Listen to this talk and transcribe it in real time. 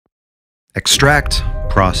Extract,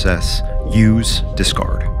 process, use,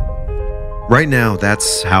 discard. Right now,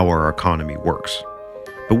 that's how our economy works.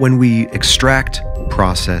 But when we extract,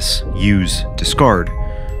 process, use, discard,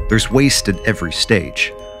 there's waste at every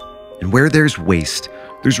stage. And where there's waste,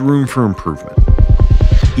 there's room for improvement.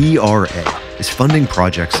 ERA is funding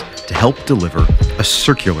projects to help deliver a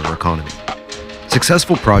circular economy.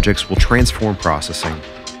 Successful projects will transform processing,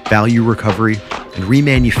 value recovery, and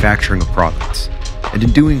remanufacturing of products, and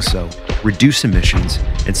in doing so, reduce emissions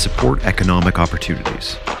and support economic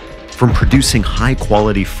opportunities. From producing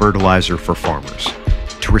high-quality fertilizer for farmers,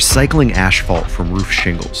 to recycling asphalt from roof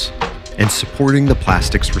shingles, and supporting the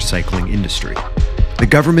plastics recycling industry. The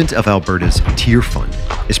Government of Alberta's Tier Fund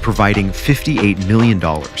is providing $58 million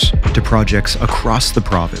to projects across the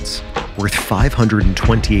province, worth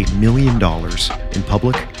 $528 million in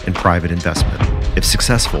public and private investment. If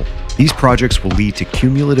successful, these projects will lead to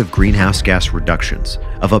cumulative greenhouse gas reductions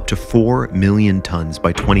of up to 4 million tons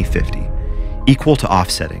by 2050, equal to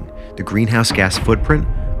offsetting the greenhouse gas footprint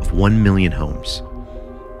of 1 million homes.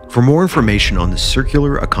 For more information on the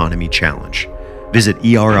Circular Economy Challenge, visit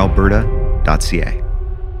eralberta.ca.